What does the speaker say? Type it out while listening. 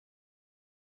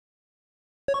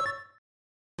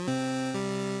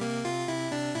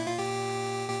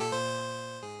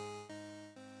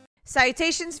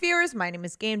Salutations, viewers. My name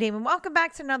is GameDame, and welcome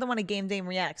back to another one of GameDame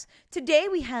Reacts. Today,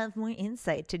 we have more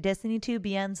insight to Destiny 2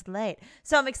 Beyond's Light.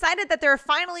 So I'm excited that they're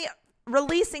finally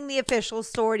releasing the official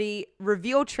story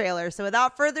reveal trailer. So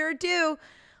without further ado,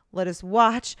 let us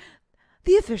watch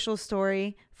the official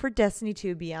story for Destiny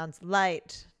 2 Beyond's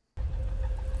Light.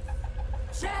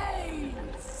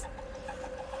 Chains!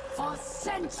 For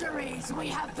centuries, we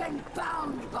have been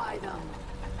bound by them.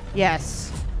 Yes.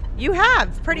 You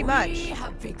have, pretty much. We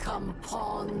have become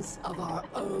pawns of our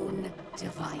own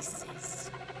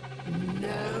devices.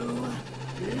 No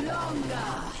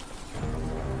longer.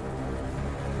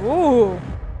 Ooh.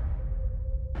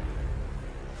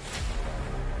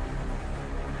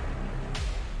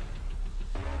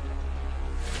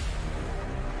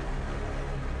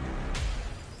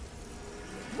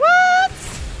 What?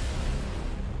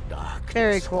 Darkness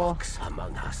Very cool. walks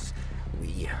among us.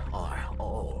 We are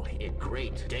all in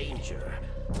great danger.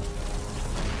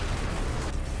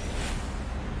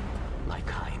 My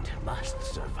kind must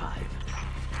survive.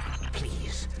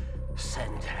 Please,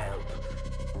 send help.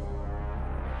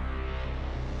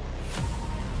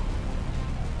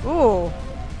 Ooh.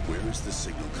 Where is the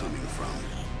signal coming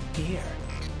from? Here,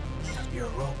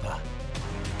 Europa.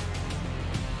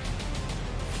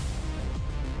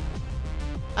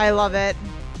 I love it.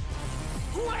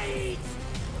 Wait!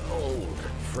 Old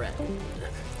friend,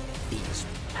 these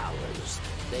powers,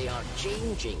 they are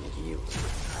changing you.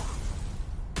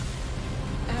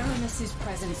 Aramis's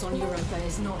presence on Europa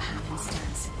is not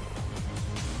happenstance.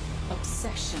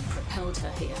 Obsession propelled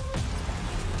her here.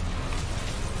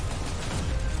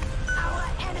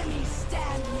 Our enemies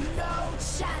stand no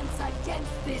chance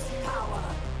against this power.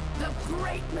 The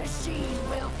great machine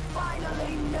will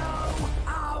finally know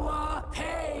our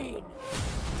pain.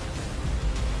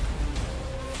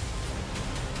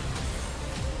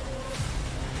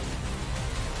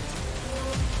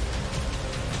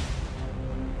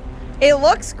 It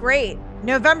looks great.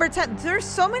 November 10th. There's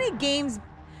so many games,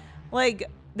 like,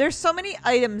 there's so many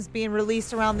items being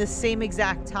released around this same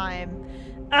exact time.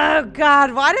 Oh,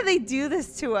 God. Why do they do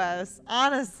this to us?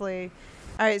 Honestly.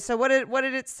 All right. So what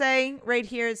did it say? Right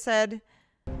here it said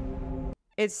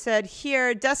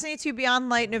here, Destiny 2 Beyond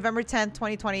Light, November 10th,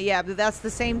 2020. Yeah, but that's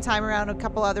the same time around a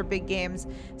couple other big games.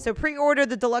 So pre-order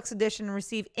the deluxe edition and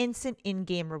receive instant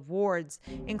in-game rewards.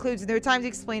 Includes no time to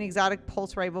explain, exotic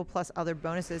pulse rifle plus other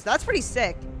bonuses. That's pretty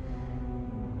sick.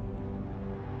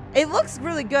 It looks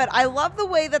really good. I love the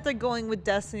way that they're going with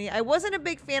Destiny. I wasn't a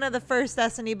big fan of the first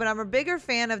Destiny, but I'm a bigger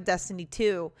fan of Destiny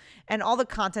 2 and all the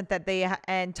content that they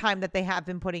and time that they have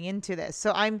been putting into this.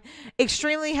 So I'm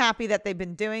extremely happy that they've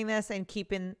been doing this and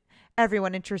keeping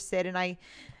everyone interested. And I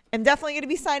am definitely going to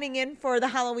be signing in for the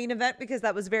Halloween event because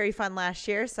that was very fun last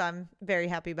year. So I'm very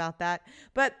happy about that.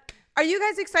 But are you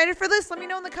guys excited for this? Let me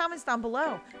know in the comments down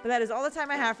below. But that is all the time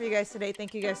I have for you guys today.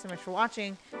 Thank you guys so much for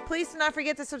watching. Please do not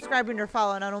forget to subscribe and or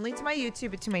follow not only to my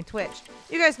YouTube, but to my Twitch.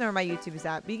 You guys know where my YouTube is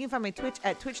at. But you can find my Twitch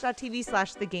at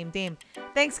twitch.tv/thegamedame.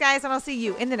 Thanks, guys, and I'll see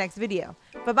you in the next video.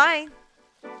 Bye-bye.